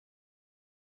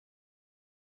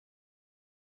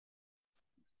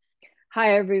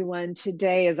Hi, everyone.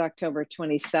 Today is October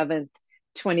 27th,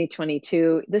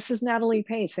 2022. This is Natalie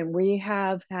Pace, and we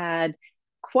have had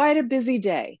quite a busy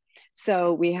day.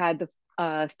 So we had the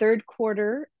third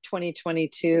quarter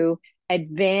 2022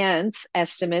 advance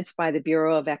estimates by the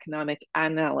Bureau of Economic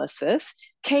Analysis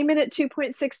came in at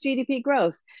 2.6 GDP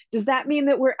growth. Does that mean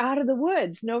that we're out of the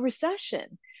woods, no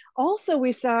recession? Also,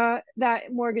 we saw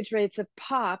that mortgage rates have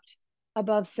popped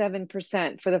above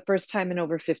 7% for the first time in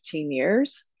over 15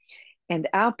 years. And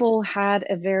Apple had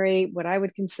a very, what I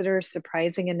would consider,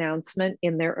 surprising announcement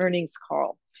in their earnings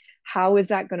call. How is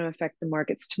that going to affect the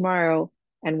markets tomorrow?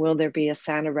 And will there be a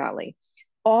Santa rally?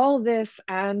 All this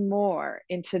and more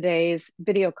in today's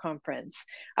video conference.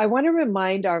 I want to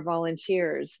remind our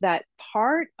volunteers that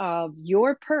part of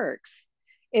your perks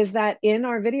is that in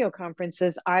our video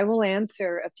conferences, I will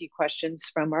answer a few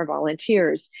questions from our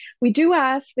volunteers. We do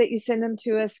ask that you send them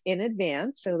to us in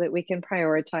advance so that we can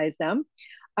prioritize them.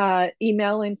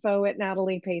 Email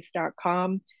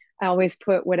info@nataliepace.com. I always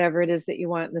put whatever it is that you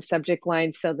want in the subject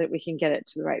line so that we can get it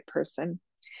to the right person.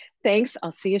 Thanks.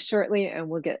 I'll see you shortly, and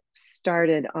we'll get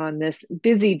started on this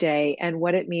busy day and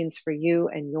what it means for you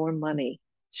and your money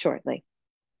shortly.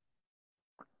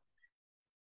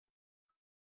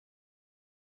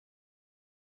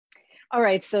 All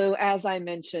right, so as I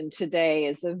mentioned, today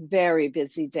is a very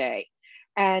busy day.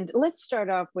 And let's start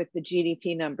off with the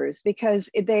GDP numbers because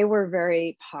they were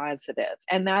very positive.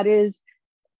 And that is,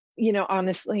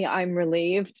 honestly, I'm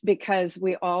relieved because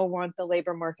we all want the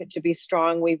labor market to be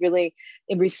strong.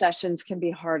 Recessions can be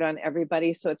hard on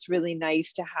everybody. So it's really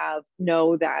nice to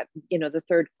know that, the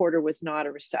third quarter was not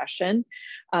a recession,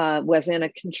 was in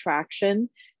a contraction.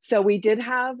 So we did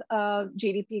have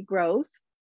GDP growth,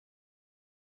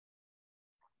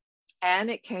 and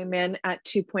it came in at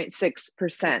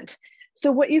 2.6%. So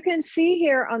what you can see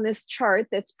here on this chart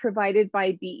that's provided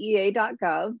by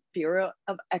BEA.gov, Bureau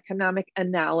of Economic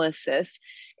Analysis,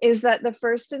 is that the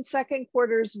first and second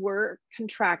quarters were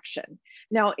contraction.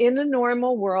 Now, in a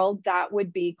normal world, that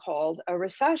would be called a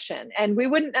recession. And we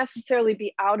wouldn't necessarily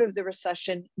be out of the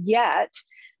recession yet,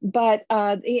 but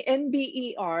the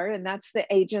NBER, and that's the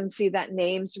agency that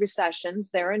names recessions,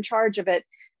 they're in charge of it.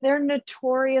 They're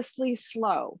notoriously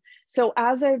slow. So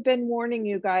as I've been warning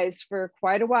you guys for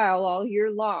quite a while, all year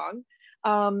long,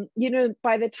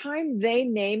 by the time they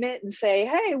name it and say,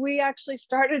 hey, we actually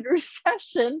started a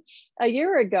recession a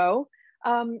year ago,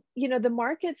 the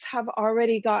markets have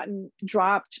already gotten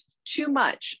dropped too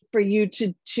much for you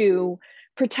to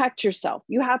protect yourself.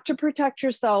 You have to protect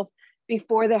yourself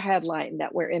before the headline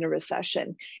that we're in a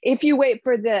recession. If you wait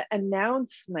for the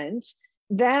announcement,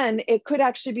 then it could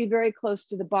actually be very close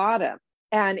to the bottom.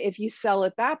 And if you sell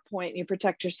at that point, you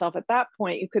protect yourself at that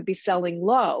point, you could be selling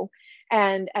low.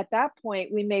 And at that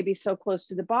point, we may be so close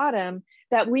to the bottom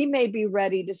that we may be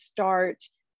ready to start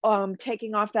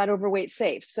taking off that overweight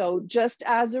safe. So just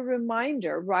as a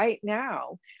reminder, right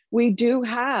now, we do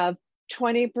have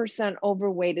 20%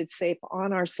 overweighted safe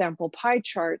on our sample pie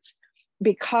charts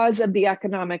because of the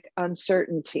economic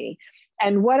uncertainty.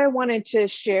 And what I wanted to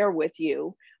share with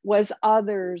you was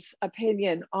others'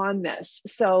 opinion on this.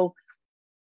 So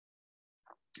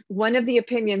one of the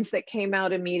opinions that came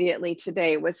out immediately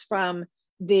today was from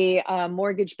the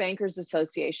Mortgage Bankers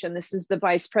Association. This is the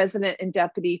vice president and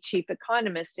deputy chief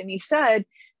economist. And he said,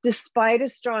 despite a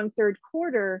strong third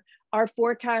quarter, our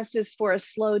forecast is for a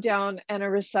slowdown and a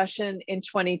recession in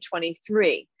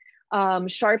 2023.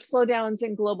 Sharp slowdowns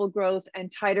in global growth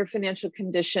and tighter financial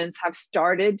conditions have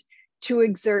started to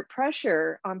exert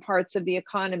pressure on parts of the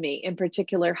economy, in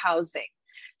particular housing.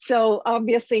 So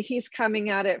obviously he's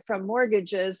coming at it from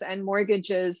mortgages, and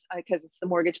mortgages, because it's the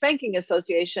Mortgage Banking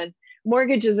Association,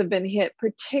 mortgages have been hit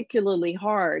particularly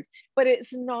hard. But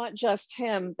it's not just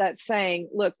him that's saying,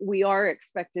 look, we are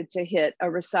expected to hit a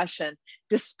recession,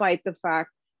 despite the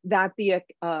fact that the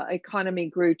economy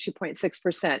grew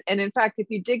 2.6%. And in fact, if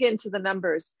you dig into the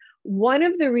numbers, one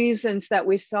of the reasons that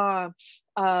we saw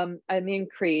an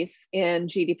increase in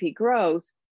GDP growth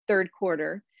third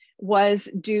quarter was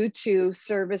due to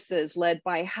services led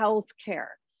by healthcare.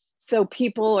 So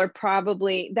people are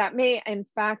probably, that may in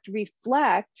fact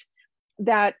reflect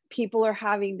that people are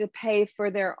having to pay for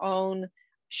their own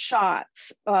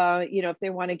shots, if they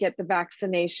want to get the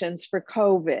vaccinations for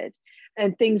COVID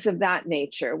and things of that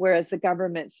nature, whereas the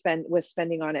government was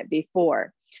spending on it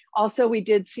before. Also, we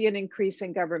did see an increase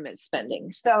in government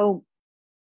spending. So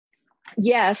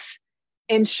yes,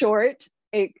 in short,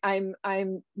 I'm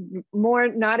more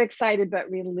not excited, but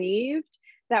relieved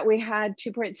that we had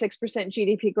 2.6%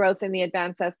 GDP growth in the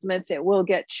advance estimates. It will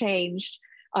get changed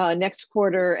next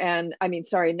quarter and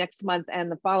next month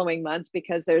and the following month,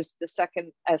 because there's the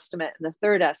second estimate and the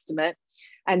third estimate.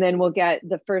 And then we'll get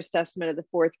the first estimate of the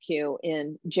fourth Q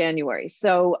in January.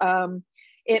 So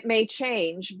it may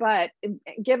change, but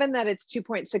given that it's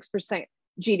 2.6%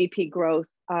 GDP growth,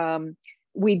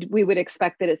 we would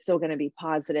expect that it's still going to be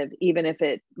positive, even if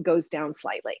it goes down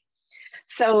slightly.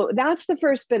 So that's the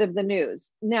first bit of the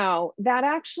news. Now, that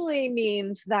actually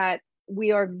means that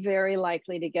we are very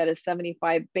likely to get a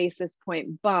 75 basis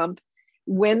point bump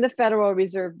when the Federal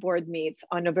Reserve Board meets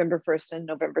on November 1st and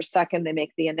November 2nd. They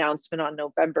make the announcement on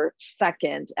November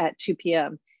 2nd at 2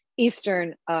 p.m.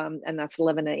 Eastern, and that's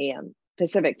 11 a.m.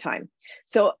 Pacific time.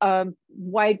 So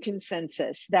wide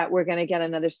consensus that we're going to get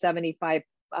another 75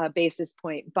 basis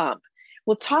point bump.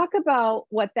 We'll talk about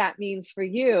what that means for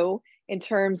you in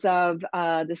terms of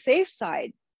the safe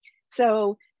side.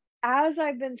 So as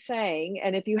I've been saying,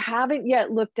 and if you haven't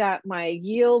yet looked at my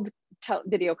yield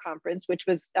video conference, which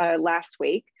was last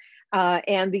week,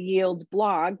 and the yield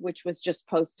blog, which was just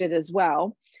posted as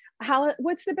well,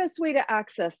 what's the best way to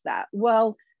access that?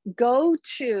 Well, go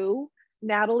to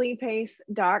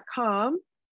nataliepace.com.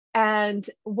 And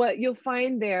what you'll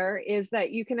find there is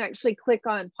that you can actually click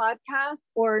on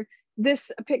podcasts, or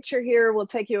this picture here will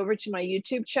take you over to my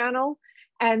YouTube channel.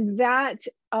 And that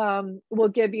will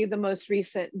give you the most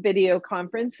recent video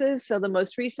conferences. So the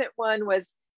most recent one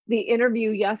was the interview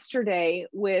yesterday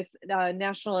with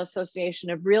National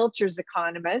Association of Realtors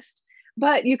economist.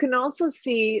 But you can also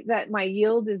see that my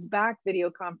Yield is Back video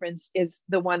conference is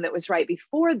the one that was right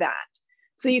before that.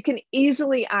 So you can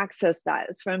easily access that.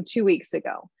 It's from 2 weeks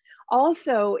ago.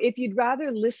 Also, if you'd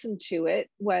rather listen to it,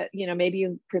 maybe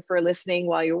you prefer listening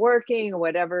while you're working or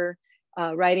whatever,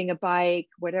 riding a bike,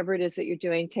 whatever it is that you're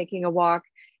doing, taking a walk,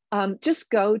 just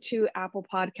go to Apple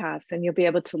Podcasts and you'll be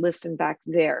able to listen back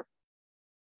there.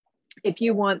 If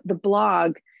you want the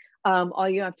blog, all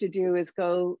you have to do is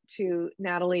go to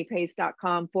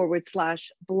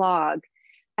nataliepace.com/blog.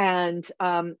 And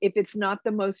if it's not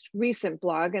the most recent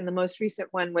blog, and the most recent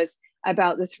one was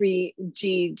about the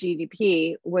 3G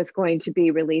GDP was going to be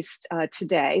released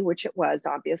today, which it was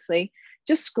obviously,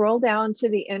 just scroll down to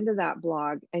the end of that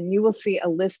blog and you will see a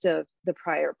list of the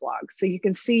prior blogs. So you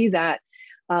can see that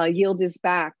Yield is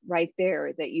Back right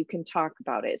there, that you can talk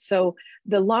about it. So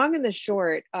the long and the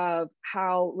short of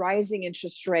how rising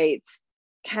interest rates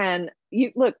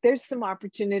look, there's some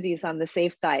opportunities on the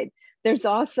safe side. There's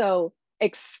also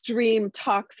extreme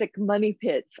toxic money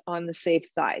pits on the safe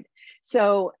side.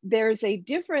 So there's a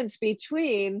difference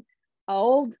between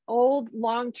old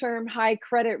long-term high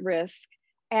credit risk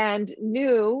and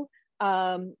new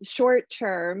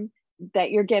short-term that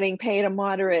you're getting paid a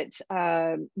moderate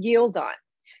yield on.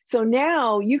 So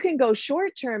now you can go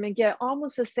short-term and get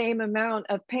almost the same amount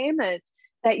of payment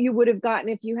that you would have gotten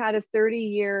if you had a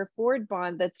 30-year Ford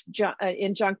bond that's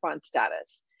in junk bond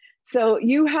status. So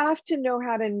you have to know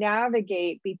how to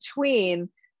navigate between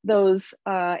those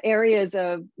areas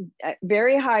of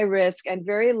very high risk and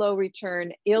very low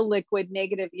return, illiquid,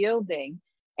 negative yielding,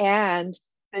 and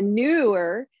a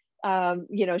newer,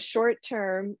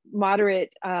 short-term,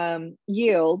 moderate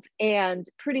yield and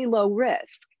pretty low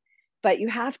risk. But you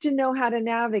have to know how to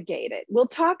navigate it. We'll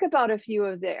talk about a few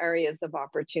of the areas of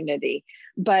opportunity,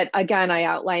 but again, I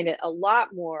outline it a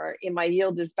lot more in my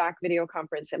Yield is Back video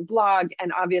conference and blog.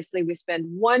 And obviously we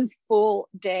spend one full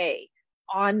day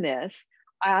on this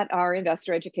at our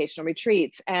investor educational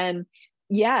retreats. And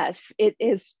yes,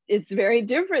 it's very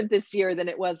different this year than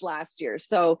it was last year.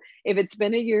 So if it's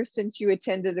been a year since you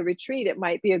attended a retreat, it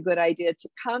might be a good idea to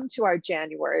come to our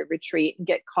January retreat and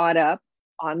get caught up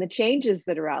on the changes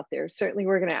that are out there. Certainly,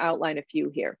 we're going to outline a few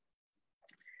here.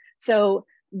 So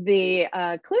the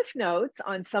cliff notes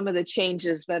on some of the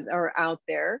changes that are out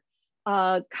there,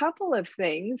 a couple of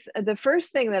things. The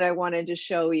first thing that I wanted to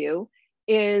show you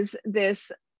is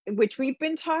this, which we've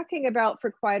been talking about for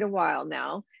quite a while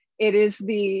now. It is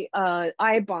the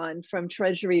I-bond from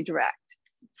Treasury Direct.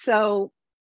 So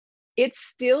it's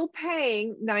still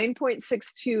paying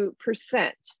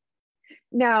 9.62%.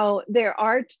 Now, there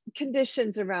are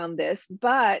conditions around this,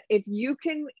 but if you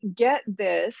can get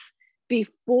this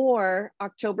before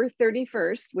October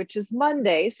 31st, which is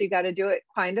Monday, so you got to do it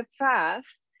kind of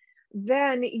fast,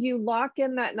 then you lock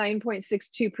in that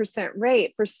 9.62%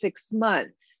 rate for 6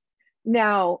 months.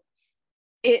 Now,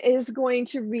 it is going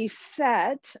to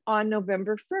reset on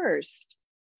November 1st,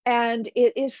 and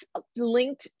it is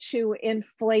linked to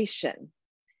inflation.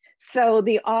 So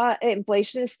the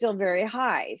inflation is still very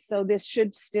high. So this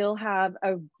should still have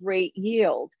a great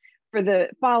yield for the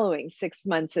following 6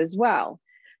 months as well.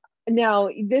 Now,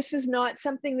 this is not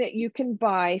something that you can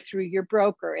buy through your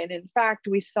broker. And in fact,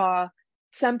 we saw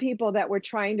some people that were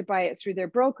trying to buy it through their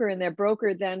broker, and their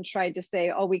broker then tried to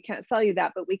say, oh, we can't sell you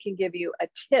that, but we can give you a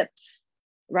TIPS,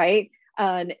 right?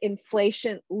 An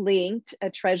inflation linked, a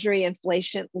treasury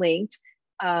inflation linked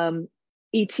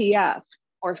ETF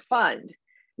or fund.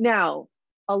 Now,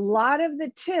 a lot of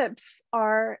the TIPS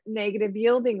are negative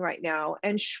yielding right now,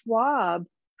 and Schwab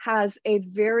has a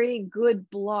very good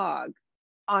blog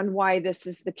on why this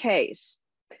is the case.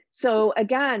 So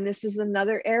again, this is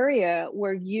another area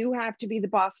where you have to be the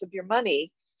boss of your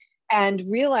money and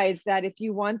realize that if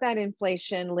you want that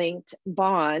inflation linked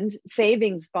bond,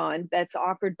 savings bond that's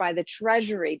offered by the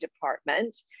Treasury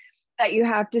Department, that you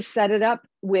have to set it up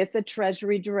with a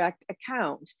Treasury Direct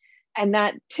account. And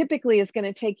that typically is going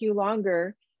to take you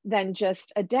longer than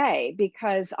just a day,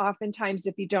 because oftentimes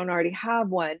if you don't already have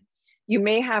one, you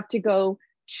may have to go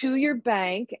to your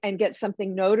bank and get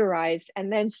something notarized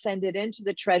and then send it into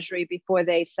the Treasury before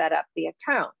they set up the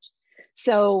account.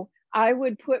 So I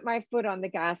would put my foot on the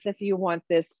gas if you want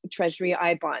this Treasury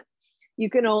I-bond.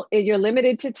 You're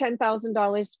limited to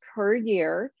 $10,000 per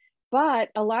year, but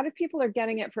a lot of people are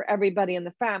getting it for everybody in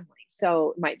the family.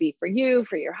 So it might be for you,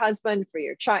 for your husband, for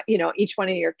your child, each one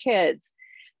of your kids.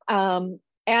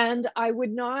 And I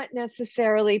would not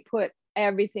necessarily put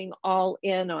everything all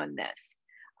in on this.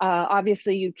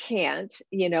 Obviously you can't,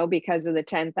 because of the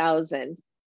 10,000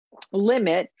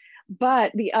 limit.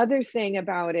 But the other thing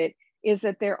about it is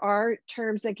that there are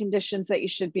terms and conditions that you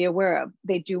should be aware of.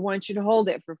 They do want you to hold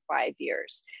it for 5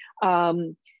 years.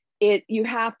 You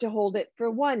have to hold it for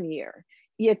 1 year.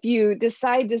 If you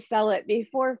decide to sell it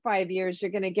before 5 years,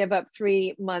 you're going to give up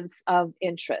 3 months of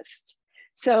interest.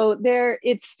 So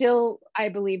it's still, I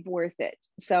believe, worth it.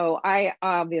 So I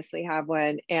obviously have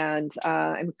one, and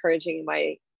I'm encouraging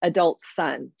my adult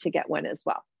son to get one as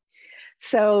well.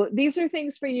 So these are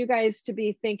things for you guys to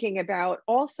be thinking about.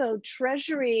 Also,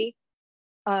 Treasury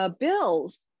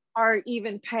bills are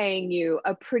even paying you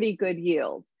a pretty good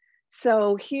yield.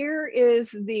 So here is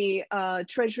the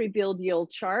Treasury bill yield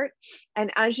chart.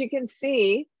 And as you can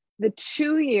see, the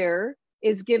 2-year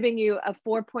is giving you a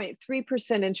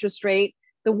 4.3% interest rate,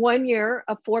 the 1 year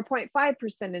a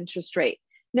 4.5% interest rate.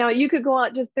 Now you could go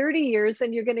out to 30 years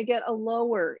and you're going to get a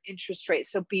lower interest rate.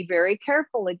 So be very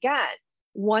careful again,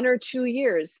 1 or 2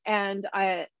 years. And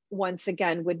I, once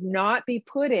again, would not be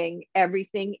putting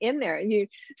everything in there. And you're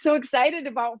so excited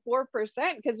about 4%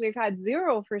 because we've had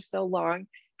 0 for so long.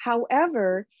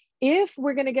 However, if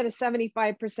we're going to get a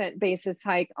 75% basis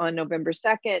hike on November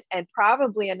 2nd and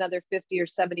probably another 50 or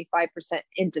 75%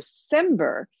 in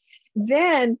December,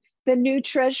 then the new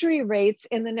Treasury rates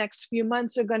in the next few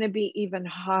months are going to be even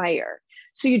higher.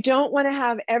 So you don't want to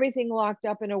have everything locked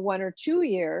up in a 1 or 2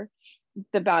 year.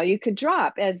 The value could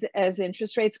drop as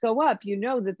interest rates go up. You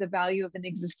know that the value of an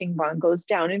existing bond goes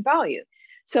down in value.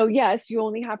 So yes, you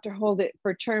only have to hold it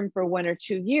for term for 1 or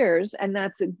 2 years. And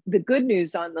that's the good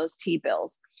news on those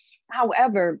T-bills.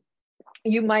 However,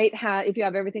 you might have, if you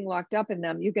have everything locked up in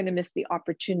them, you're going to miss the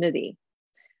opportunity.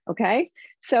 Okay,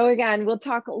 so again, we'll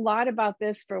talk a lot about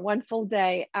this for one full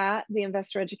day at the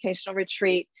Investor Educational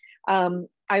Retreat.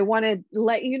 I want to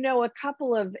let you know a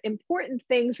couple of important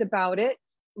things about it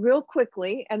real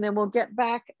quickly, and then we'll get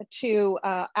back to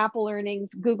Apple earnings,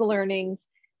 Google earnings,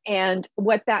 and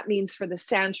what that means for the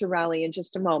Santa rally in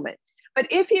just a moment. But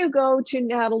if you go to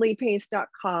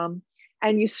nataliepace.com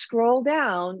and you scroll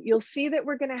down, you'll see that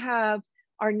we're going to have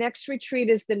our next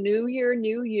retreat is the New Year,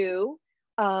 New You.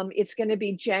 It's going to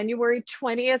be January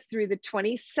 20th through the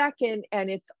 22nd, and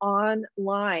it's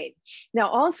online. Now,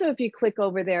 also, if you click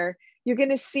over there, you're going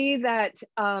to see that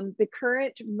the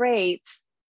current rates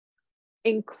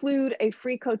include a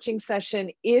free coaching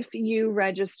session if you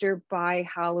register by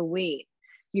Halloween.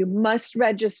 You must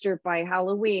register by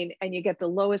Halloween, and you get the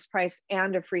lowest price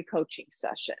and a free coaching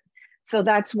session. So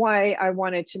that's why I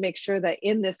wanted to make sure that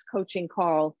in this coaching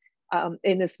call,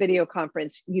 in this video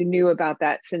conference, you knew about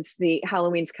that, since the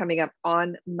Halloween's coming up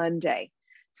on Monday.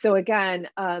 So again,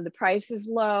 the price is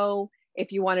low.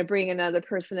 If you want to bring another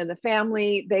person in the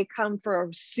family, they come for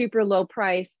a super low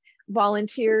price.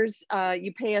 Volunteers,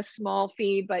 you pay a small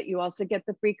fee, but you also get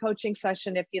the free coaching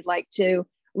session if you'd like to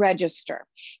register.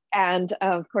 And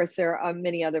of course, there are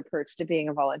many other perks to being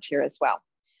a volunteer as well.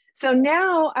 So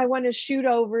now I want to shoot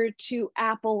over to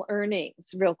Apple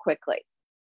earnings real quickly.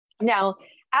 Now,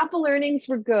 Apple earnings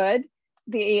were good.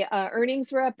 The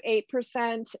earnings were up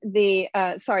 8%.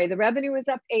 The revenue was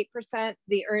up 8%.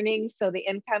 The earnings, so the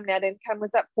income, net income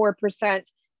was up 4%.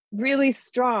 Really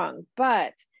strong,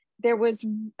 but they're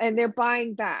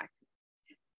buying back.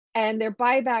 And their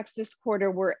buybacks this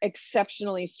quarter were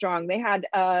exceptionally strong. They had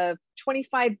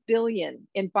 25 billion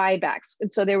in buybacks.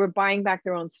 And so they were buying back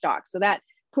their own stock. So that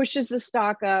pushes the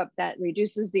stock up, that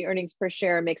reduces the earnings per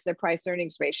share, makes the price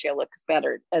earnings ratio look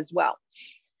better as well.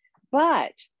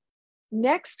 But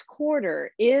next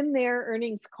quarter in their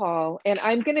earnings call, and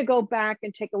I'm going to go back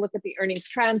and take a look at the earnings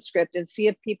transcript and see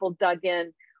if people dug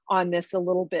in on this a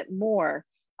little bit more.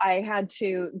 I had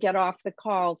to get off the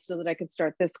call so that I could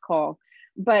start this call.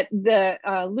 But the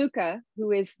Luca,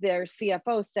 who is their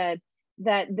CFO, said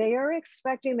that they are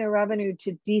expecting their revenue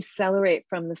to decelerate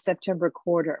from the September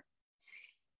quarter.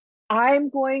 I'm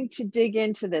going to dig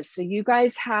into this. So you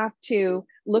guys have to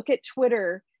look at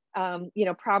Twitter,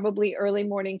 probably early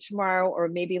morning tomorrow or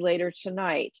maybe later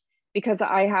tonight, because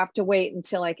I have to wait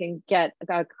until I can get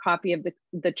a copy of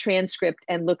the transcript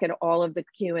and look at all of the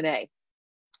Q&A.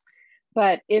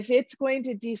 But if it's going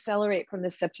to decelerate from the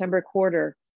September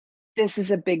quarter, this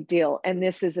is a big deal and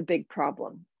this is a big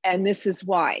problem. And this is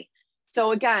why.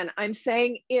 So again, I'm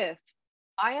saying if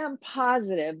I am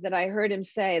positive that I heard him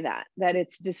say that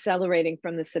it's decelerating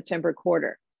from the September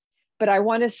quarter, but I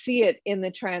want to see it in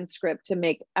the transcript to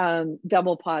make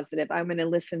double positive. I'm going to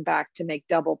listen back to make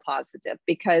double positive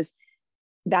because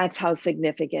that's how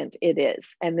significant it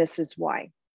is. And this is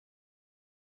why.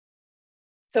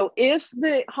 So if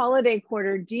the holiday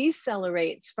quarter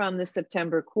decelerates from the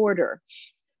September quarter,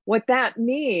 what that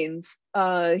means,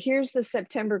 here's the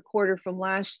September quarter from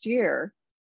last year.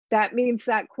 That means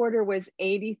that quarter was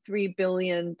 $83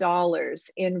 billion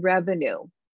in revenue.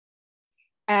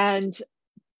 And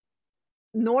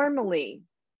normally,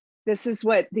 this is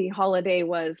what the holiday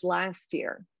was last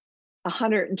year,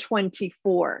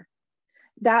 124.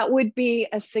 That would be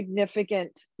a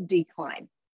significant decline.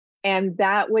 And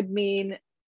that would mean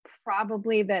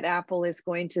probably that Apple is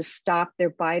going to stop their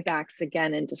buybacks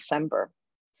again in December.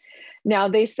 Now,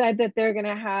 they said that they're going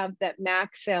to have that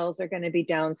Mac sales are going to be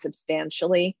down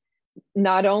substantially,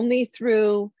 not only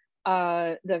through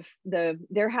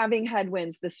they're having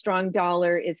headwinds. The strong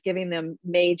dollar is giving them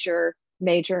major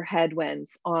headwinds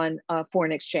on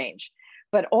foreign exchange.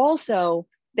 But also,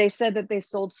 they said that they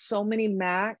sold so many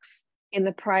Macs in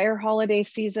the prior holiday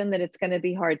season that it's going to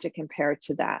be hard to compare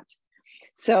to that.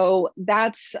 So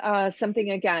that's something,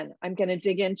 again, I'm going to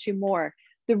dig into more.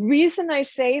 The reason I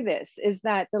say this is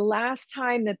that the last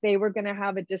time that they were going to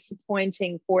have a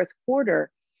disappointing fourth quarter,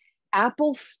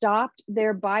 Apple stopped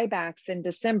their buybacks in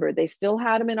December. They still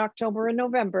had them in October and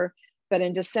November, but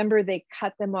in December, they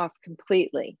cut them off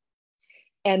completely.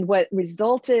 And what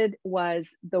resulted was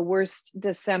the worst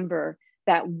December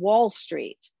that Wall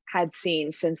Street had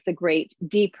seen since the Great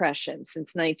Depression,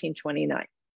 since 1929.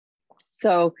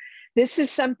 So this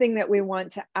is something that we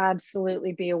want to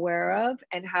absolutely be aware of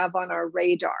and have on our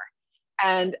radar.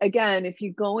 And again, if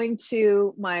you go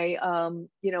into my,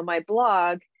 my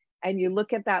blog and you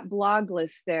look at that blog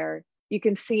list there, you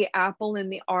can see Apple in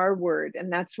the R word.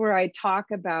 And that's where I talk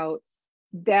about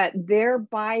that their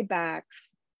buybacks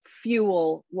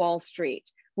fuel Wall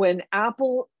Street. When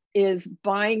Apple is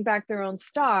buying back their own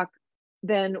stock,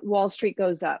 then Wall Street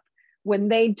goes up. When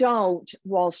they don't,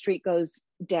 Wall Street goes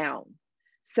down.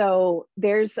 So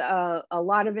there's a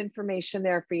lot of information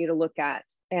there for you to look at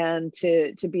and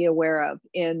to be aware of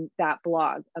in that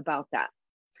blog about that.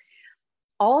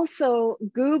 Also,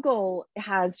 Google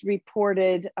has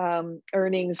reported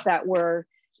earnings that were,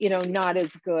 not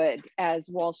as good as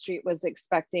Wall Street was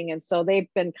expecting. And so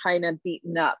they've been kind of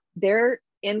beaten up. Their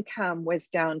income was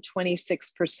down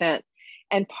 26%.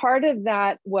 And part of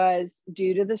that was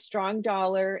due to the strong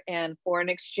dollar and foreign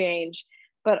exchange,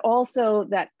 but also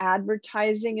that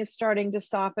advertising is starting to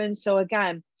soften. So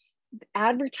again,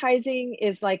 advertising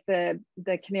is like the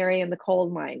canary in the coal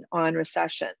mine on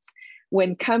recessions.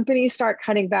 When companies start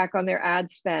cutting back on their ad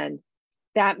spend,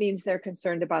 that means they're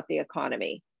concerned about the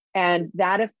economy. And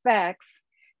that affects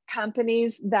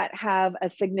companies that have a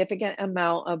significant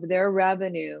amount of their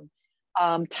revenue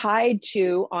tied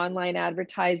to online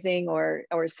advertising or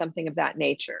something of that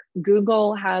nature.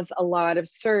 Google has a lot of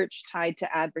search tied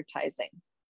to advertising.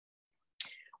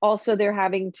 Also, they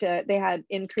had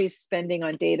increased spending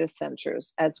on data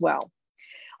centers as well.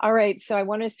 All right, so I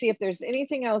want to see if there's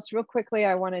anything else real quickly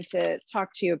I wanted to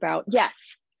talk to you about.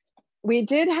 Yes, we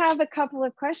did have a couple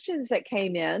of questions that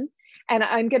came in, and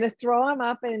I'm going to throw them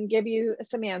up and give you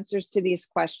some answers to these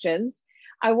questions.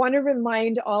 I want to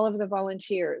remind all of the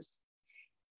volunteers,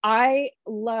 I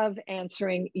love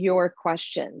answering your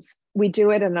questions. We do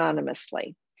it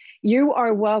anonymously. You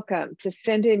are welcome to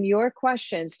send in your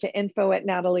questions to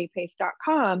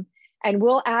info@nataliepace.com, and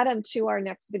we'll add them to our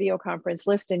next video conference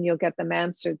list and you'll get them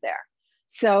answered there.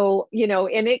 So,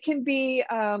 and it can be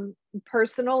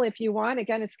personal if you want.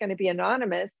 Again, it's going to be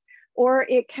anonymous, or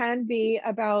it can be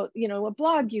about, you know, a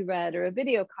blog you read or a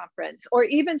video conference or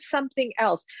even something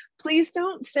else. Please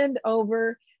don't send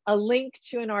over a link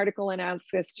to an article and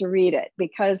ask us to read it,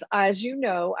 because as you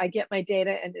know, I get my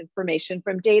data and information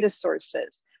from data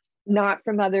sources, not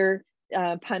from other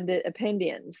pundit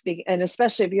opinions, and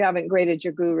especially if you haven't graded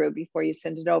your guru before you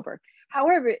send it over.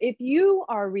 However, if you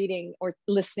are reading or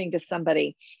listening to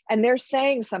somebody and they're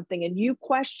saying something and you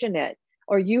question it,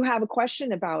 or you have a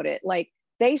question about it, like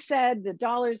they said the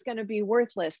dollar is going to be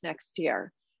worthless next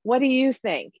year, what do you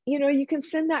think? You know, you can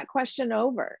send that question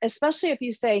over, especially if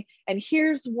you say, and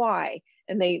here's why,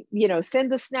 and they, you know,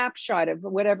 send the snapshot of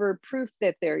whatever proof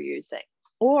that they're using,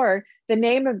 or the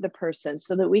name of the person,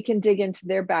 so that we can dig into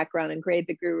their background and grade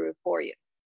the guru for you.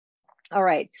 All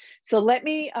right, so let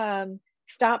me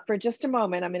stop for just a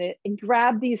moment. I'm going to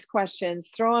grab these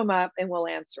questions, throw them up, and we'll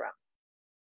answer them.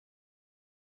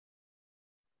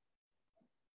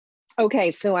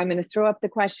 Okay, so I'm going to throw up the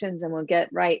questions and we'll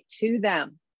get right to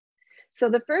them. So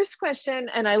the first question,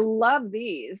 and I love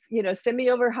these, you know, send me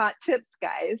over hot tips,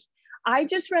 guys. I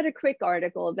just read a quick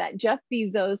article that Jeff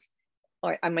Bezos,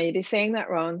 or I might be saying that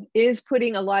wrong, is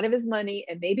putting a lot of his money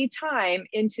and maybe time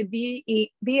into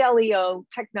VLEO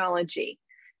technology,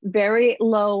 very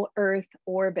low Earth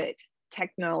orbit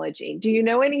technology. Do you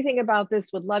know anything about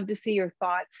this? Would love to see your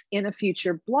thoughts in a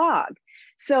future blog.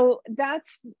 So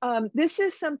that's, this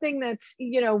is something that's,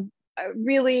 you know,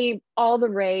 really all the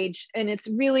rage, and it's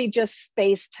really just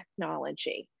space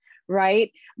technology,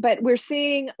 right? But we're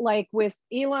seeing, like with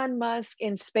Elon Musk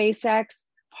and SpaceX,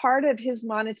 part of his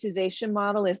monetization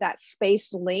model is that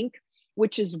space link,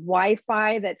 which is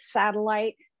Wi-Fi, that's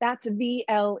satellite, that's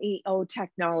VLEO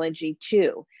technology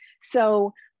too.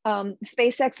 So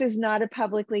SpaceX is not a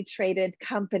publicly traded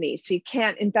company, so you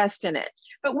can't invest in it.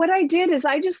 But what I did is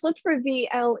I just looked for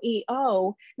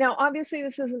VLEO. Now, obviously,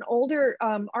 this is an older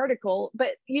article, but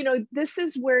you know, this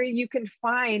is where you can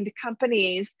find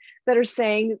companies that are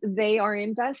saying they are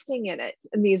investing in it.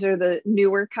 And these are the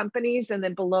newer companies, and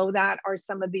then below that are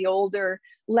some of the older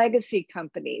legacy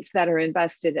companies that are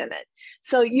invested in it.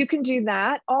 So you can do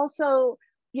that. Also,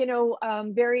 you know,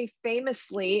 very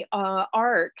famously,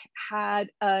 ARC had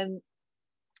a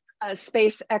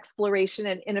space exploration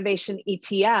and innovation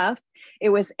ETF. It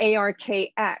was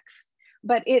ARKX,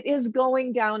 but it is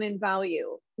going down in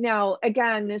value. Now,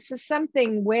 again, this is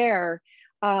something where,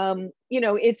 you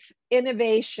know, it's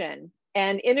innovation,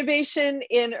 and innovation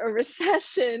in a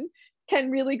recession can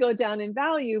really go down in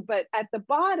value, but at the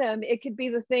bottom, it could be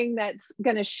the thing that's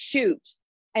going to shoot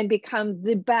and become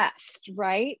the best,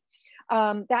 right?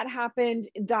 That happened.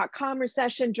 .com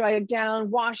recession, dragged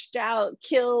down, washed out,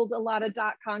 killed a lot of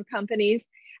 .com companies.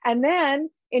 And then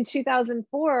in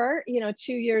 2004, you know,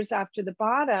 2 years after the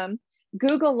bottom,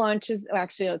 Google launches,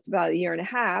 actually it's about a year and a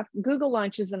half, Google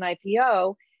launches an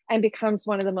IPO and becomes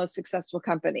one of the most successful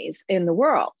companies in the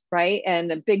world, right?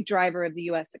 And a big driver of the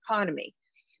US economy.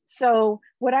 So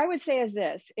what I would say is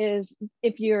this, is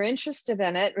if you're interested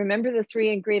in it, remember the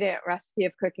 3-ingredient recipe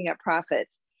of cooking up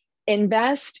profits.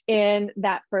 Invest in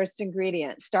that first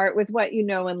ingredient. Start with what you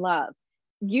know and love.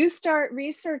 You start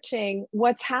researching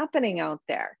what's happening out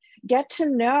there. Get to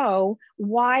know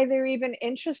why they're even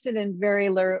interested in very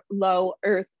low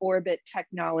Earth orbit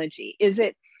technology. Is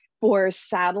it for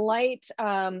satellite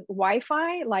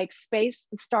Wi-Fi like space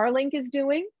Starlink is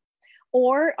doing?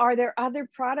 Or are there other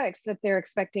products that they're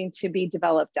expecting to be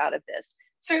developed out of this?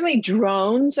 Certainly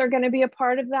drones are going to be a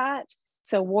part of that.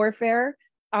 So warfare.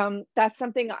 That's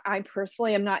something I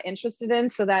personally am not interested in.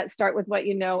 So that start with what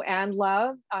you know and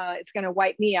love. It's going to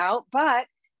wipe me out. But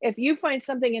if you find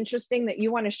something interesting that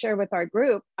you want to share with our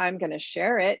group, I'm going to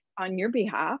share it on your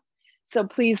behalf. So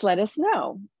please let us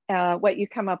know what you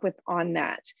come up with on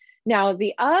that. Now,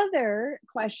 the other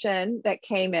question that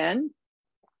came in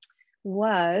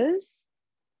was,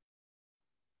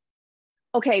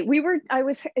 okay, I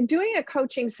was doing a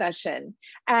coaching session,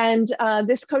 and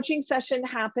this coaching session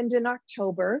happened in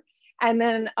October. And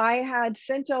then I had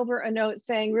sent over a note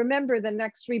saying, remember, the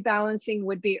next rebalancing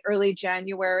would be early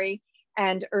January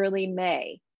and early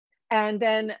May. And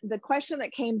then the question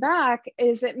that came back,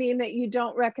 is it mean that you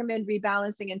don't recommend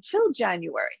rebalancing until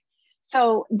January?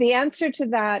 So the answer to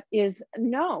that is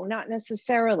no, not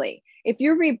necessarily. If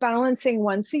you're rebalancing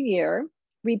once a year,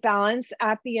 rebalance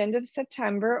at the end of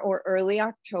September or early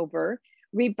October,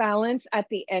 rebalance at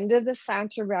the end of the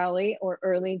Santa rally or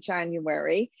early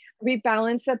January,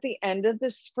 rebalance at the end of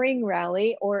the spring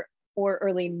rally or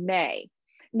early May.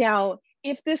 Now,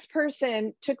 if this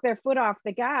person took their foot off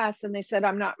the gas and they said,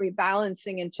 I'm not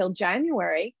rebalancing until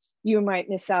January, you might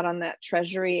miss out on that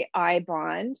Treasury I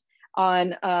bond.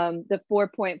 on the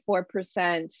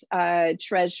 4.4%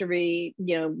 Treasury,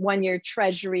 1-year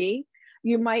Treasury.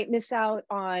 You might miss out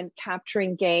on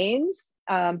capturing gains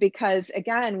because,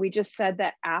 again, we just said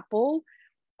that Apple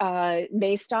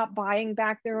may stop buying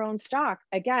back their own stock.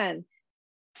 Again,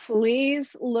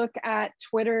 please look at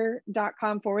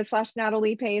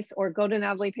twitter.com/Natalie Pace or go to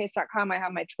nataliepace.com. I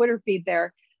have my Twitter feed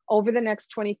there over the next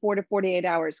 24 to 48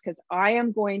 hours because I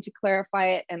am going to clarify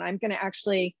it and I'm going to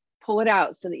actually pull it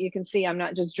out so that you can see I'm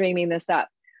not just dreaming this up.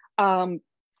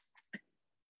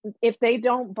 If they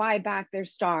don't buy back their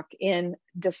stock in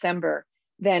December,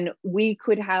 then we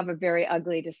could have a very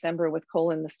ugly December with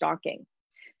coal in the stocking.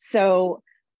 So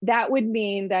that would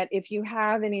mean that if you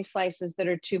have any slices that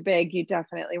are too big, you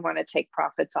definitely want to take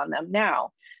profits on them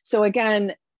now. So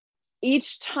again,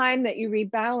 each time that you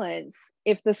rebalance,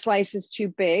 if the slice is too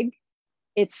big,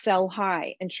 it's sell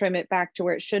high and trim it back to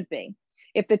where it should be.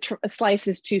 If the slice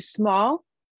is too small,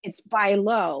 it's buy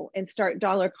low and start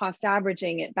dollar cost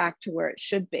averaging it back to where it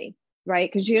should be,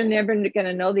 right? Because you're never going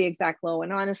to know the exact low.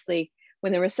 And honestly,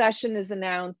 when the recession is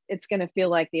announced, it's going to feel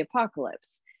like the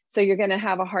apocalypse. So you're going to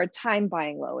have a hard time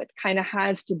buying low. It kind of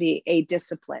has to be a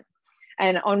discipline.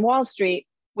 And on Wall Street,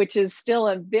 which is still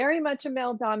a very much a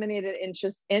male-dominated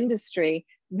industry,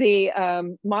 the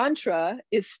mantra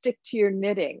is stick to your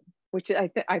knitting, which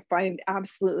I find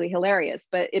absolutely hilarious.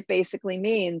 But it basically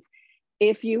means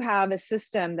if you have a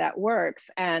system that works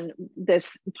and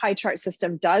this pie chart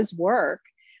system does work,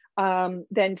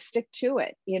 then stick to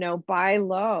it. Buy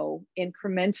low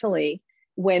incrementally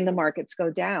when the markets go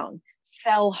down.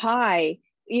 Sell high,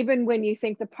 even when you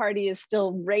think the party is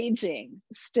still raging,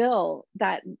 still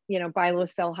that, buy low,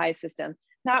 sell high system,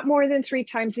 not more than 3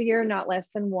 times a year, not less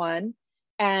than 1.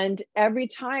 And every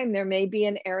time there may be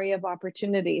an area of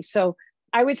opportunity. So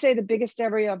I would say the biggest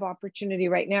area of opportunity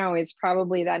right now is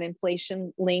probably that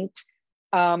inflation linked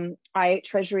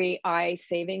Treasury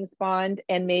savings bond,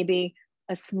 and maybe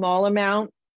a small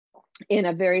amount in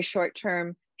a very short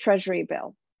term Treasury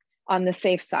bill on the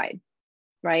safe side.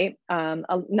 Right?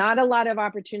 Not a lot of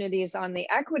opportunities on the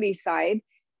equity side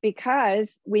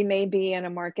because we may be in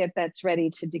a market that's ready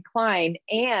to decline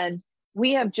and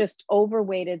we have just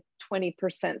overweighted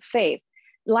 20% safe.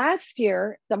 Last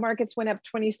year, the markets went up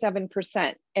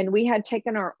 27% and we had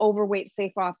taken our overweight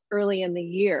safe off early in the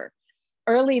year.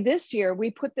 Early this year,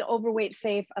 we put the overweight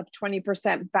safe of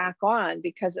 20% back on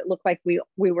because it looked like we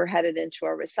were headed into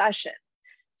a recession.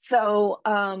 So,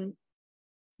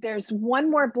 there's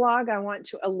one more blog I want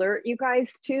to alert you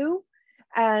guys to,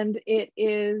 and it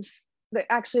is,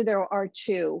 actually there are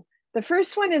 2. The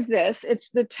first one is this,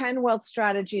 it's the 10 wealth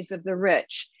strategies of the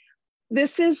rich.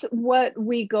 This is what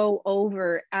we go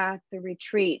over at the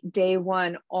retreat, day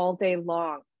 1, all day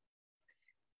long.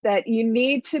 That you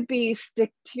need to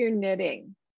stick to your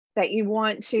knitting, that you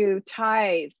want to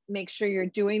tithe, make sure you're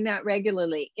doing that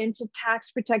regularly, into tax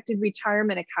protected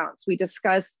retirement accounts. We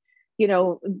discuss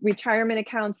retirement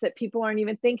accounts that people aren't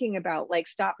even thinking about, like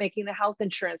stop making the health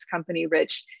insurance company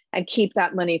rich and keep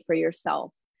that money for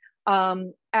yourself.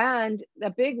 And the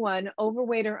big one,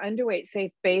 overweight or underweight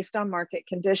safe based on market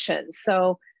conditions.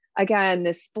 So again,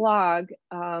 this blog,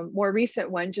 more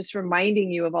recent one, just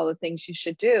reminding you of all the things you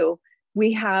should do.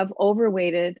 We have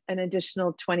overweighted an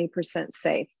additional 20%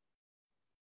 safe.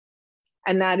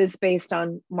 And that is based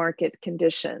on market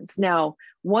conditions. Now,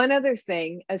 one other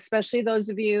thing, especially those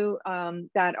of you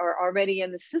that are already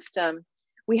in the system,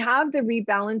 we have the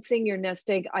rebalancing your nest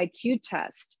egg IQ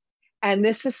test. And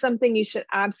this is something you should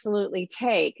absolutely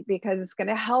take because it's going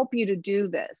to help you to do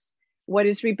this. What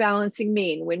does rebalancing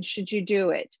mean? When should you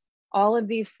do it? All of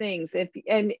these things.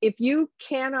 If you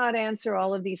cannot answer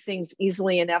all of these things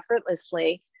easily and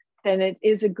effortlessly, then it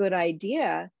is a good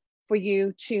idea for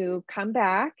you to come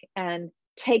back and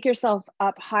take yourself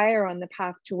up higher on the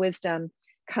path to wisdom.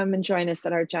 Come and join us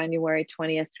at our January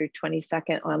 20th through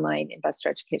 22nd online investor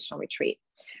educational retreat.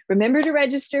 Remember to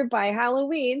register by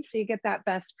Halloween so you get that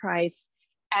best price.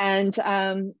 And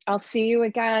I'll see you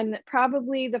again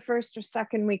probably the 1st or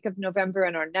 2nd week of November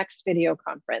in our next video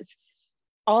conference.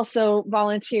 Also,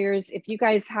 volunteers, if you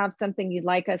guys have something you'd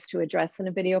like us to address in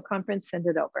a video conference, send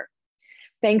it over.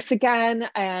 Thanks again,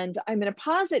 and I'm going to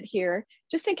pause it here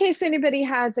just in case anybody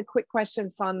has a quick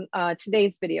questions on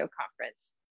today's video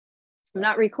conference. I'm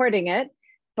not recording it,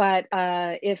 but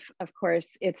if, of course,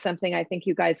 it's something I think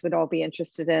you guys would all be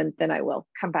interested in, then I will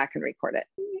come back and record it.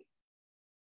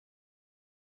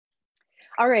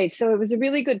 All right, so it was a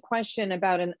really good question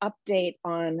about an update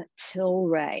on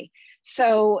Tilray.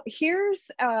 So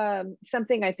here's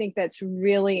something I think that's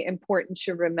really important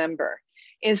to remember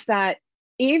is that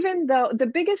even though the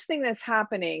biggest thing that's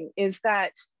happening is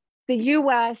that The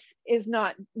US is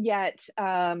not yet,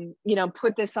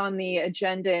 put this on the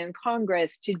agenda in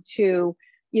Congress to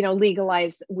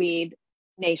legalize weed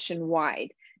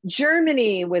nationwide.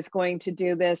 Germany was going to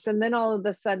do this, and then all of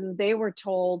a sudden they were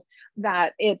told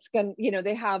that it's going,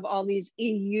 they have all these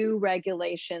EU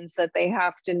regulations that they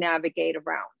have to navigate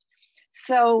around.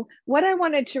 So what I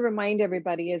wanted to remind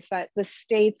everybody is that the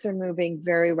states are moving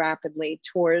very rapidly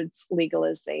towards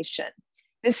legalization.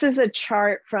 This is a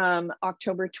chart from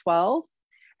October 12th,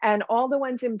 and all the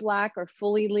ones in black are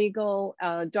fully legal,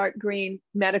 dark green,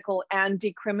 medical and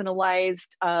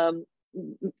decriminalized.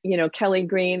 Kelly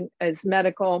green is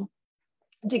medical,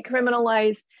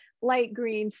 decriminalized, light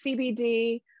green,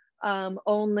 CBD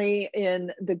only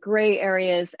in the gray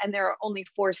areas, and there are only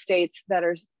 4 states that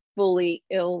are fully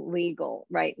illegal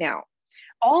right now.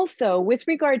 Also, with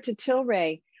regard to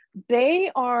Tilray, they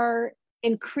are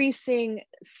increasing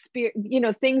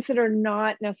things that are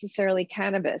not necessarily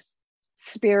cannabis,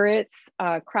 spirits,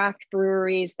 craft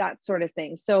breweries, that sort of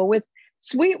thing. So with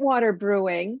Sweetwater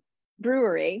Brewery,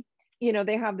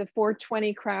 they have the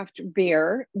 420 craft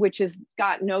beer, which has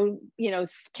got no,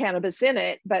 cannabis in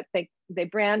it, but they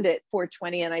brand it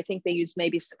 420, and I think they use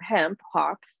maybe some hemp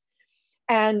hops.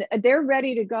 And they're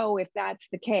ready to go if that's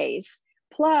the case.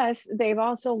 Plus, they've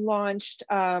also launched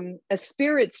a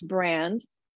spirits brand,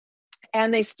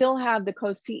 and they still have the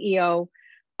co-CEO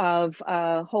of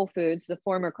Whole Foods, the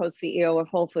former co-CEO of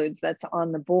Whole Foods, that's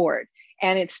on the board.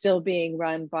 And it's still being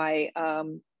run by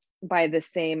the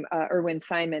same Irwin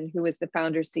Simon, who is the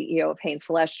founder CEO of Hain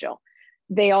Celestial.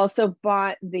 They also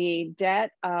bought the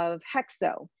debt of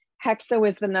Hexo. Hexo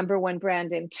is the #1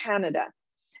 brand in Canada.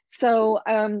 So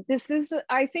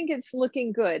I think it's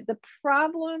looking good. The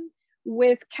problem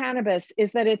with cannabis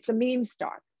is that it's a meme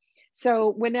stock.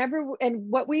 So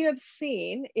what we have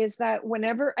seen is that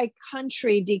whenever a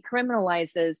country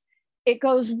decriminalizes, it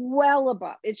goes well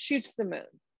above, it shoots the moon,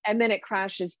 and then it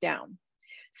crashes down.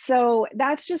 So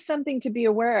that's just something to be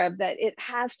aware of, that it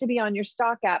has to be on your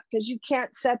stock app, because you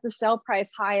can't set the sell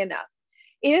price high enough.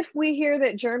 If we hear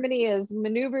that Germany is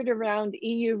maneuvered around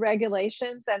EU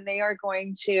regulations and they are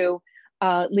going to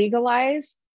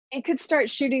legalize, it could start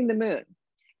shooting the moon.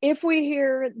 If we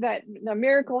hear that a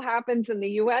miracle happens and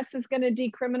the US is going to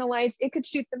decriminalize, it could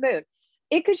shoot the moon.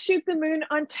 It could shoot the moon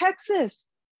on Texas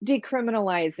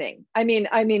decriminalizing. I mean,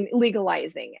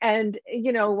 legalizing. And,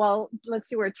 let's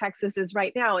see where Texas is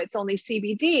right now. It's only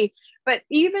CBD, but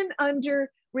even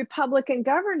under Republican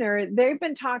governor, they've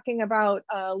been talking about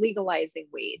legalizing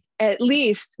weed, at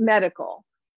least medical.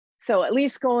 So at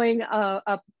least going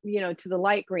up, to the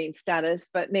light green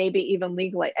status, but maybe even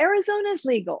legalize. Arizona's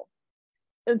legal.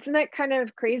 Isn't that kind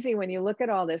of crazy when you look at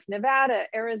all this? Nevada,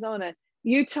 Arizona,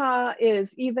 Utah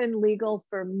is even legal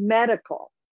for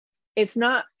medical. It's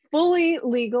not fully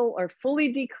legal or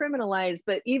fully decriminalized,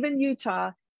 but even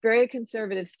Utah, very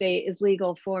conservative state, is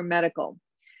legal for medical.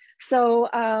 So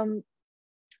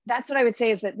that's what I would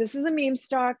say, is that this is a meme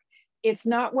stock. It's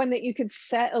not one that you could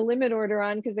set a limit order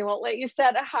on, because they won't let you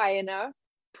set a high enough.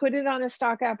 Put it on a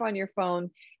stock app on your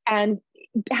phone and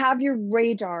have your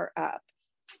radar up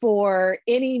for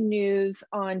any news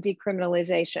on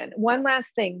decriminalization. One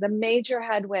last thing, the major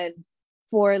headwind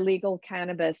for legal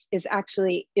cannabis is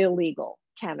actually illegal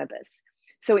cannabis.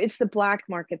 So it's the black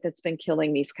market that's been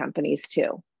killing these companies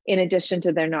too, in addition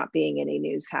to there not being any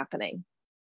news happening.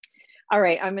 All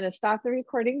right, I'm going to stop the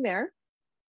recording there.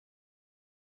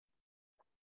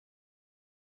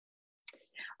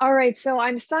 All right, so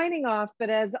I'm signing off, but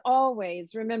as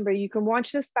always, remember, you can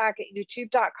watch this back at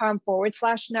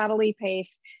youtube.com/Natalie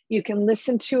Pace. You can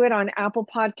listen to it on Apple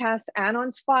Podcasts and on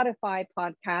Spotify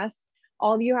podcasts.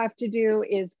 All you have to do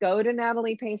is go to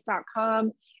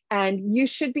nataliepace.com, and you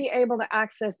should be able to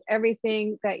access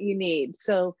everything that you need.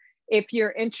 So if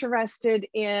you're interested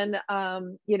in,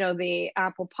 the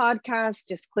Apple Podcast,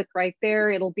 just click right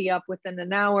there. It'll be up within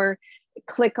an hour.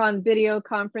 Click on video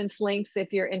conference links.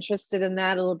 If you're interested in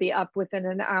that, it'll be up within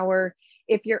an hour.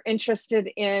 If you're interested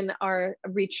in our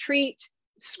retreat,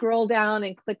 scroll down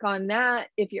and click on that.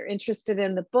 If you're interested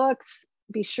in the books,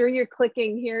 be sure you're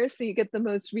clicking here so you get the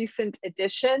most recent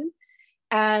edition.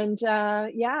 And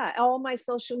all my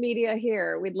social media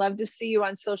here. We'd love to see you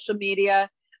on social media.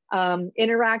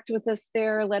 Interact with us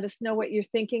there. Let us know what you're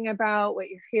thinking about, what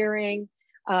you're hearing.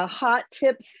 Hot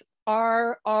tips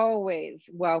are always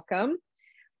welcome.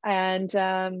 And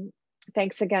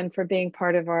thanks again for being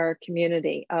part of our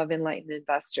community of enlightened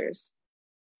investors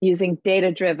using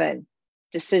data-driven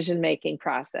decision-making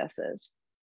processes.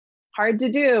 Hard to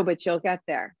do, but you'll get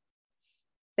there.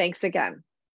 Thanks again.